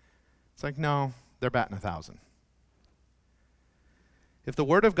 It's like, no, they're batting 1,000. If the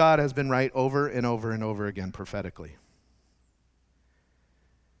word of God has been right over and over and over again prophetically,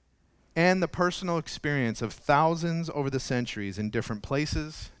 and the personal experience of thousands over the centuries in different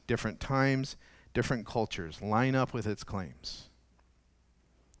places, different times, different cultures line up with its claims,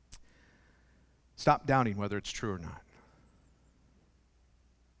 stop doubting whether it's true or not.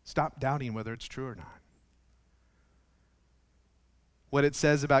 Stop doubting whether it's true or not. What it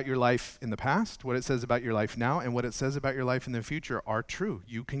says about your life in the past, what it says about your life now, and what it says about your life in the future are true.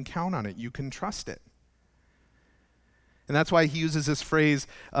 You can count on it. You can trust it. And that's why he uses this phrase,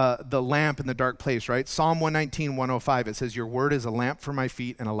 the lamp in the dark place, right? Psalm 119, 105, it says, your word is a lamp for my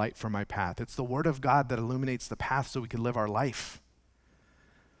feet and a light for my path. It's the word of God that illuminates the path so we can live our life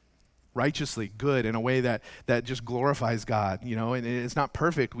righteously, good, in a way that just glorifies God, and it's not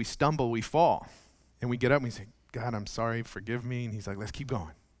perfect. We stumble, we fall, and we get up and we say, God, I'm sorry, forgive me. And he's like, let's keep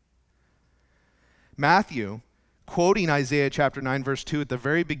going. Matthew, quoting Isaiah chapter 9, verse 2, at the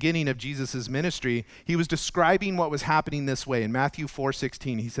very beginning of Jesus' ministry, he was describing what was happening this way. In Matthew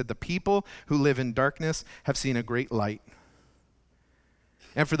 4:16, he said, the people who live in darkness have seen a great light.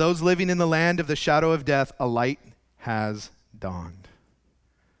 And for those living in the land of the shadow of death, a light has dawned.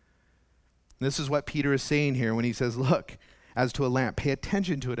 This is what Peter is saying here when he says, look, as to a lamp, pay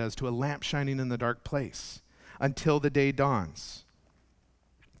attention to it as to a lamp shining in the dark place until the day dawns.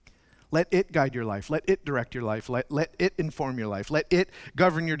 Let it guide your life. Let it direct your life. Let it inform your life. Let it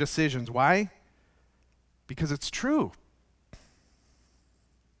govern your decisions. Why? Because it's true.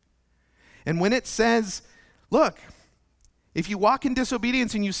 And when it says, look, if you walk in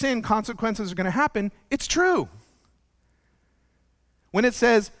disobedience and you sin, consequences are going to happen, it's true. When it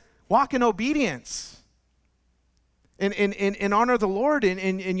says, walk in obedience and honor the Lord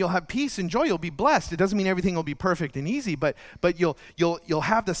and you'll have peace and joy, you'll be blessed. It doesn't mean everything will be perfect and easy, but you'll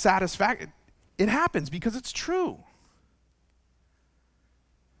have the satisfaction. It happens because it's true.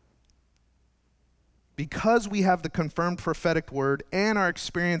 because we have the confirmed prophetic word and our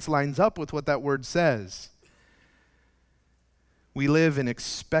experience lines up with what that word says, we live in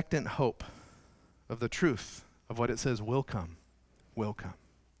expectant hope of the truth of what it says will come, will come.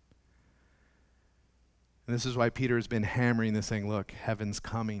 And this is why Peter has been hammering this saying, look, heaven's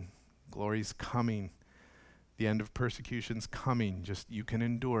coming, glory's coming, the end of persecution's coming. Just you can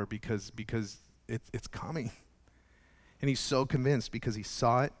endure because it's coming. And he's so convinced because he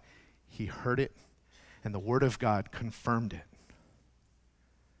saw it, he heard it, and the word of God confirmed it.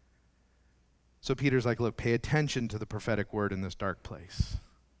 So Peter's like, look, pay attention to the prophetic word in this dark place.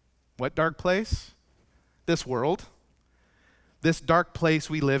 What dark place? This world. This dark place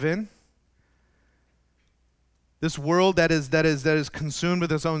we live in. This world that is consumed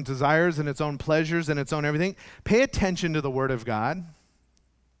with its own desires and its own pleasures and its own everything. Pay attention to the word of God.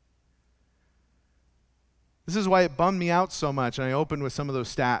 This is why it bummed me out so much, and I opened with some of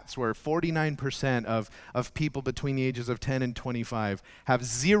those stats where 49% of people between the ages of 10 and 25 have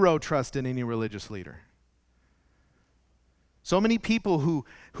zero trust in any religious leader. So many people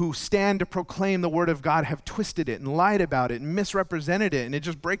who stand to proclaim the word of God have twisted it and lied about it and misrepresented it, and it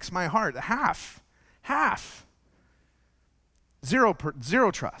just breaks my heart. Half. Zero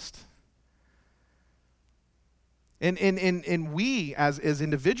trust. And we, as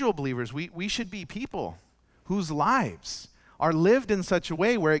individual believers, we should be people whose lives are lived in such a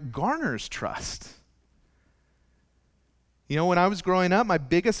way where it garners trust. You know, when I was growing up, my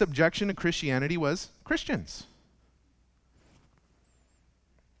biggest objection to Christianity was Christians.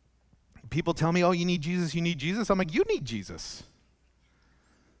 People tell me, oh, you need Jesus, you need Jesus. I'm like, you need Jesus.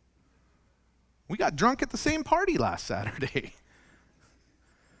 We got drunk at the same party last Saturday.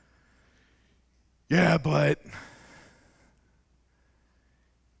 Yeah, but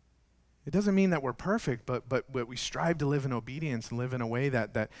it doesn't mean that we're perfect, but we strive to live in obedience and live in a way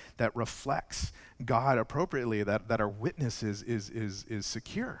that reflects God appropriately, that our witness is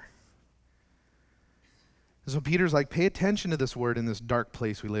secure. So Peter's like, pay attention to this word in this dark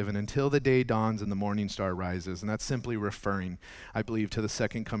place we live in until the day dawns and the morning star rises. And that's simply referring, I believe, to the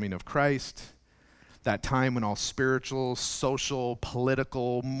second coming of Christ, that time when all spiritual, social,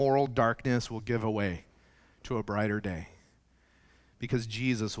 political, moral darkness will give way to a brighter day. Because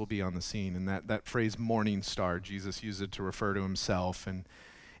Jesus will be on the scene. And that phrase, morning star, Jesus used it to refer to himself. And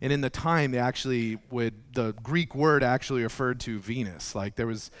in the time, the Greek word actually referred to Venus. Like there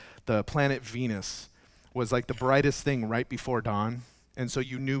was the planet Venus was like the brightest thing right before dawn. And so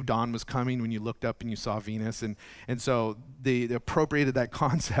you knew dawn was coming when you looked up and you saw Venus. And so they appropriated that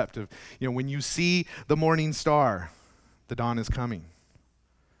concept of, when you see the morning star, the dawn is coming.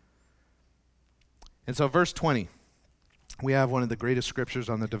 And so verse 20, we have one of the greatest scriptures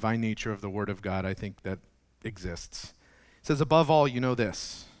on the divine nature of the Word of God, I think, that exists. It says, above all, you know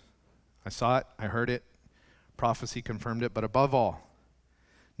this. I saw it, I heard it, prophecy confirmed it, but above all,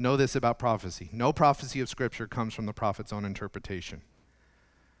 know this about prophecy. No prophecy of Scripture comes from the prophet's own interpretation.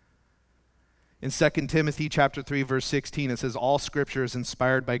 In 2 Timothy chapter 3, verse 16, it says, all Scripture is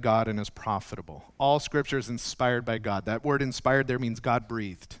inspired by God and is profitable. All Scripture is inspired by God. That word inspired there means God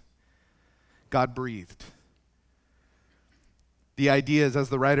breathed. God breathed. The idea is, as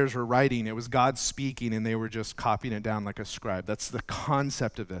the writers were writing, it was God speaking and they were just copying it down like a scribe. That's the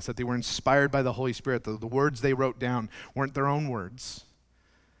concept of this, that they were inspired by the Holy Spirit. The words they wrote down weren't their own words.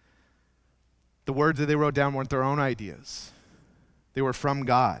 The words that they wrote down weren't their own ideas. They were from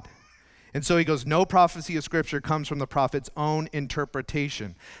God. And so he goes, no prophecy of Scripture comes from the prophet's own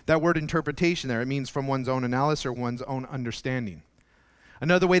interpretation. That word interpretation there, it means from one's own analysis or one's own understanding.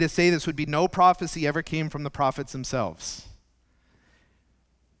 Another way to say this would be no prophecy ever came from the prophets themselves.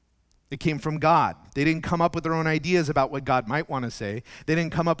 It came from God. They didn't come up with their own ideas about what God might want to say. They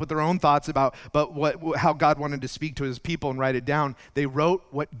didn't come up with their own thoughts about how God wanted to speak to his people and write it down. They wrote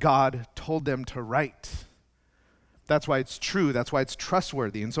what God told them to write. That's why it's true. That's why it's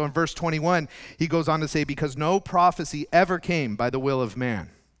trustworthy. And so in verse 21, he goes on to say, because no prophecy ever came by the will of man.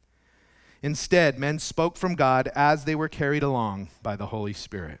 Instead, men spoke from God as they were carried along by the Holy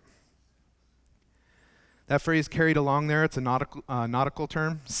Spirit. That phrase carried along there, it's a nautical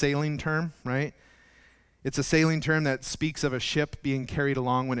term, sailing term, right? It's a sailing term that speaks of a ship being carried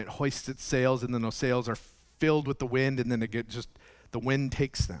along when it hoists its sails, and then those sails are filled with the wind, and then the wind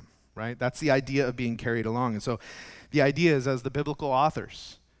takes them, right? That's the idea of being carried along. And so the idea is, as the biblical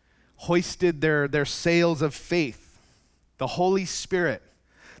authors hoisted their sails of faith, the Holy Spirit,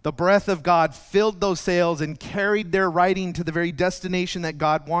 the breath of God filled those sails and carried their writing to the very destination that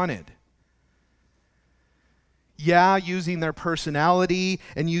God wanted. Yeah, using their personality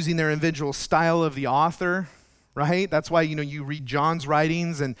and using their individual style of the author, right? That's why, you read John's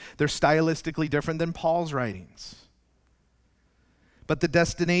writings and they're stylistically different than Paul's writings. But the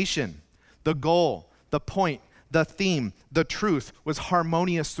destination, the goal, the point, the theme, the truth was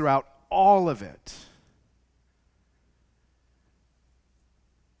harmonious throughout all of it.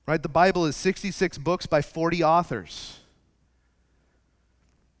 Right? The Bible is 66 books by 40 authors.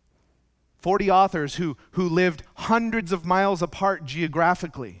 40 authors who lived hundreds of miles apart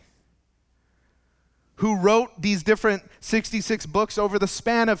geographically, who wrote these different 66 books over the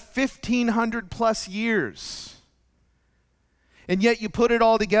span of 1,500 plus years. And yet you put it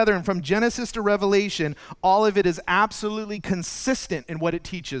all together, and from Genesis to Revelation, all of it is absolutely consistent in what it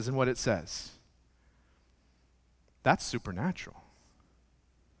teaches and what it says. That's supernatural.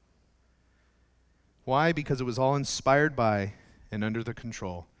 Why? Because it was all inspired by and under the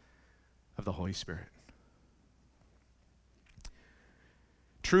control of the Holy Spirit.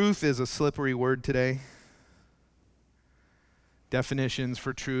 Truth is a slippery word today. Definitions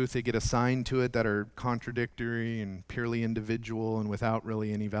for truth, they get assigned to it that are contradictory and purely individual and without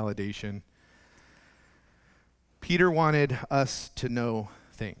really any validation. Peter wanted us to know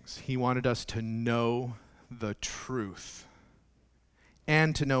things. He wanted us to know the truth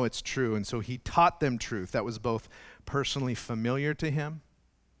and to know it's true. And so he taught them truth that was both personally familiar to him,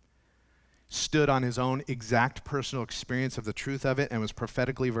 stood on his own exact personal experience of the truth of it, and was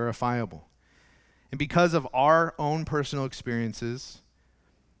prophetically verifiable. And because of our own personal experiences,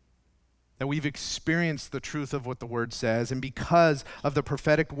 that we've experienced the truth of what the Word says, and because of the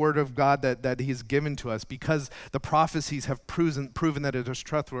prophetic Word of God that He's given to us, because the prophecies have proven that it is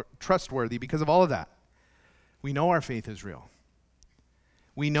trustworthy, because of all of that, we know our faith is real.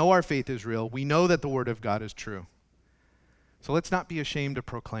 We know our faith is real. We know that the Word of God is true. So let's not be ashamed to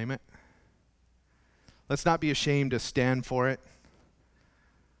proclaim it. Let's not be ashamed to stand for it.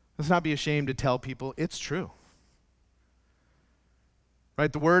 Let's not be ashamed to tell people it's true.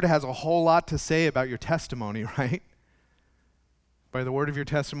 Right? The Word has a whole lot to say about your testimony, right? By the word of your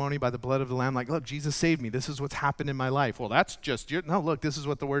testimony, by the blood of the Lamb, like, look, Jesus saved me. This is what's happened in my life. Well, that's just no, look, this is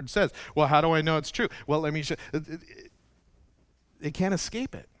what the Word says. Well, how do I know it's true? Well, let me show. They can't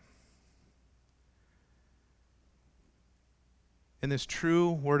escape it. And this true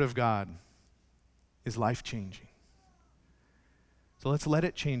Word of God is life-changing. So let's let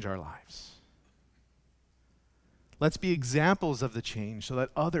it change our lives. Let's be examples of the change so that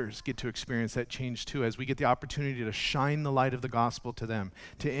others get to experience that change too, as we get the opportunity to shine the light of the gospel to them,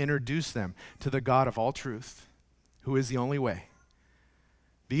 to introduce them to the God of all truth, who is the only way,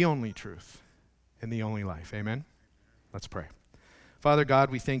 the only truth, and the only life. Amen? Let's pray. Father God,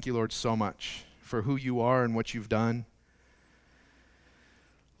 we thank you, Lord, so much for who you are and what you've done.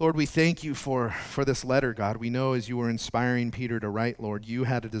 Lord, we thank you for this letter, God. We know as you were inspiring Peter to write, Lord, you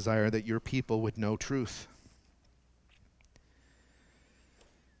had a desire that your people would know truth.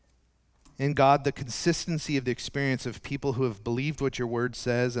 And God, the consistency of the experience of people who have believed what your word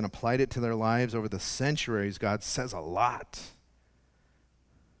says and applied it to their lives over the centuries, God, says a lot.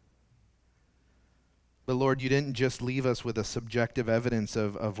 But Lord, you didn't just leave us with a subjective evidence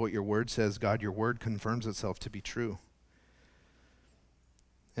of what your word says, God. Your word confirms itself to be true.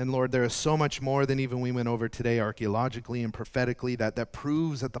 And Lord, there is so much more than even we went over today archaeologically and prophetically that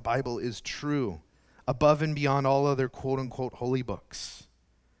proves that the Bible is true, above and beyond all other quote-unquote holy books.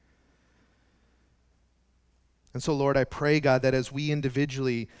 And so, Lord, I pray, God, that as we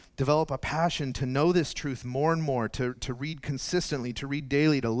individually develop a passion to know this truth more and more, to read consistently, to read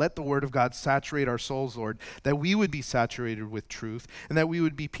daily, to let the Word of God saturate our souls, Lord, that we would be saturated with truth, and that we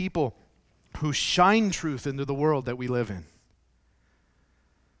would be people who shine truth into the world that we live in.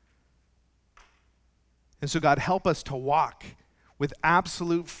 And so, God, help us to walk with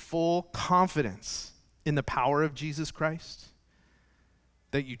absolute full confidence in the power of Jesus Christ,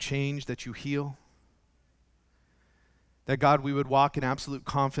 that you change, that you heal. That, God, we would walk in absolute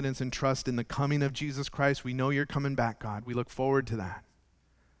confidence and trust in the coming of Jesus Christ. We know you're coming back, God. We look forward to that.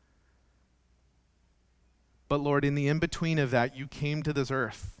 But, Lord, in the in-between of that, you came to this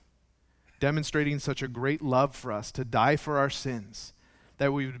earth, demonstrating such a great love for us, to die for our sins,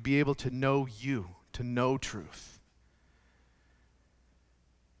 that we would be able to know you, to know truth.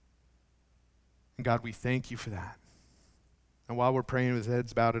 And God, we thank you for that. And while we're praying with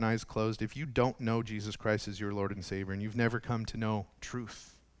heads bowed and eyes closed, if you don't know Jesus Christ as your Lord and Savior, and you've never come to know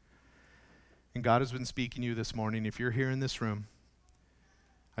truth, and God has been speaking to you this morning, if you're here in this room,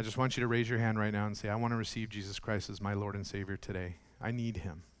 I just want you to raise your hand right now and say, I want to receive Jesus Christ as my Lord and Savior today. I need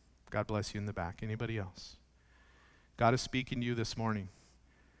him. God bless you in the back. Anybody else? God is speaking to you this morning.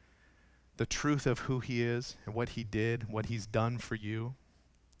 The truth of who he is and what he did, what he's done for you.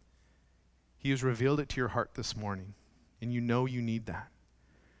 He has revealed it to your heart this morning, and you know you need that.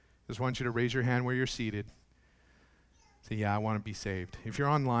 I just want you to raise your hand where you're seated. Say, yeah, I want to be saved. If you're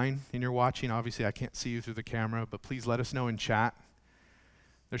online and you're watching, obviously I can't see you through the camera, but please let us know in chat.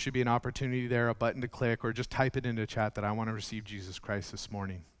 There should be an opportunity there, a button to click, or just type it into chat that I want to receive Jesus Christ this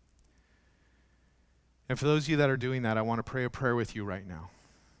morning. And for those of you that are doing that, I want to pray a prayer with you right now.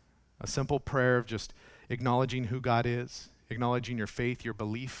 A simple prayer of just acknowledging who God is, acknowledging your faith, your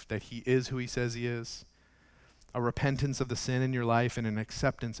belief that he is who he says he is, a repentance of the sin in your life, and an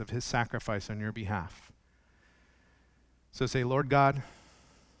acceptance of his sacrifice on your behalf. So say, Lord God,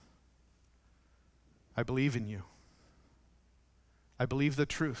 I believe in you. I believe the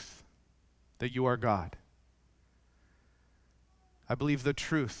truth that you are God. I believe the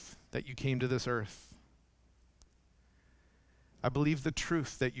truth that you came to this earth. I believe the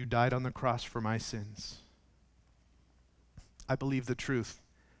truth that you died on the cross for my sins. I believe the truth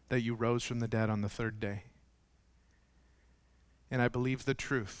that you rose from the dead on the third day. And I believe the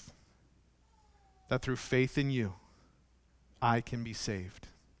truth that through faith in you, I can be saved.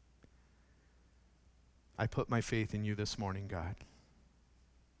 I put my faith in you this morning, God.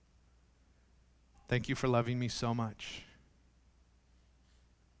 Thank you for loving me so much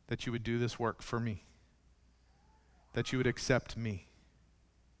that you would do this work for me, that you would accept me.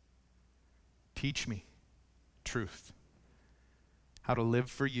 Teach me truth, how to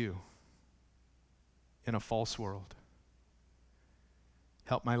live for you in a false world.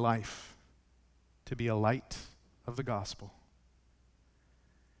 Help my life to be a light of the gospel,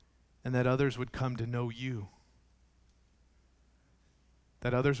 and that others would come to know you,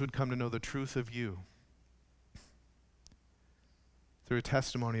 that others would come to know the truth of you through a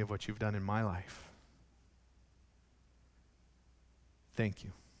testimony of what you've done in my life. Thank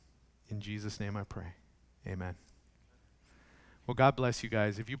you. In Jesus' name I pray. Amen. Well, God bless you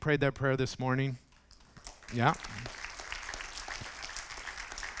guys. If you prayed that prayer this morning, yeah.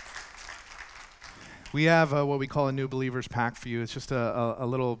 We have what we call a New Believers Pack for you. It's just a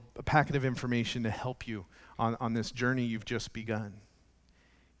little packet of information to help you on this journey you've just begun.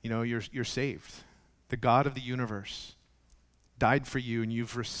 You know, you're saved. The God of the universe died for you, and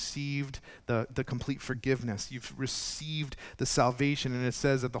you've received the complete forgiveness. You've received the salvation, and it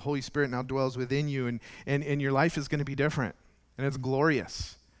says that the Holy Spirit now dwells within you, and your life is going to be different, and it's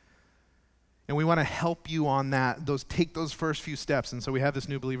glorious. And we want to help you on that, take those first few steps. And so we have this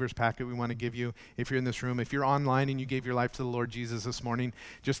New Believers Packet we want to give you if you're in this room. If you're online and you gave your life to the Lord Jesus this morning,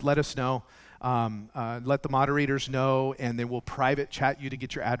 just let us know. Let the moderators know, and then we'll private chat you to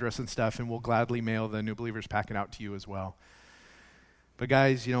get your address and stuff, and we'll gladly mail the New Believers Packet out to you as well. But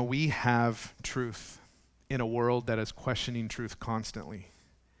guys, you know, we have truth in a world that is questioning truth constantly.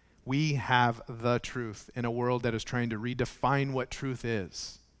 We have the truth in a world that is trying to redefine what truth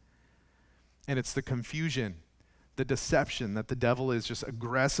is. And it's the confusion, the deception that the devil is just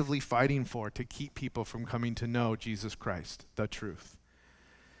aggressively fighting for to keep people from coming to know Jesus Christ, the truth.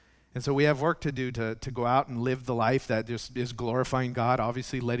 And so we have work to do to go out and live the life that just is glorifying God,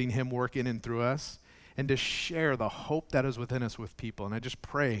 obviously letting him work in and through us, and to share the hope that is within us with people. And I just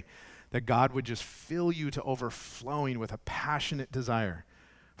pray that God would just fill you to overflowing with a passionate desire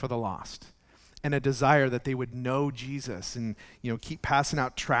for the lost, and a desire that they would know Jesus, and keep passing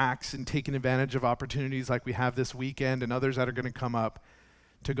out tracts and taking advantage of opportunities like we have this weekend and others that are going to come up,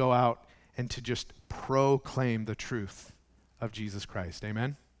 to go out and to just proclaim the truth of Jesus Christ.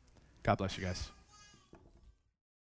 Amen? God bless you guys.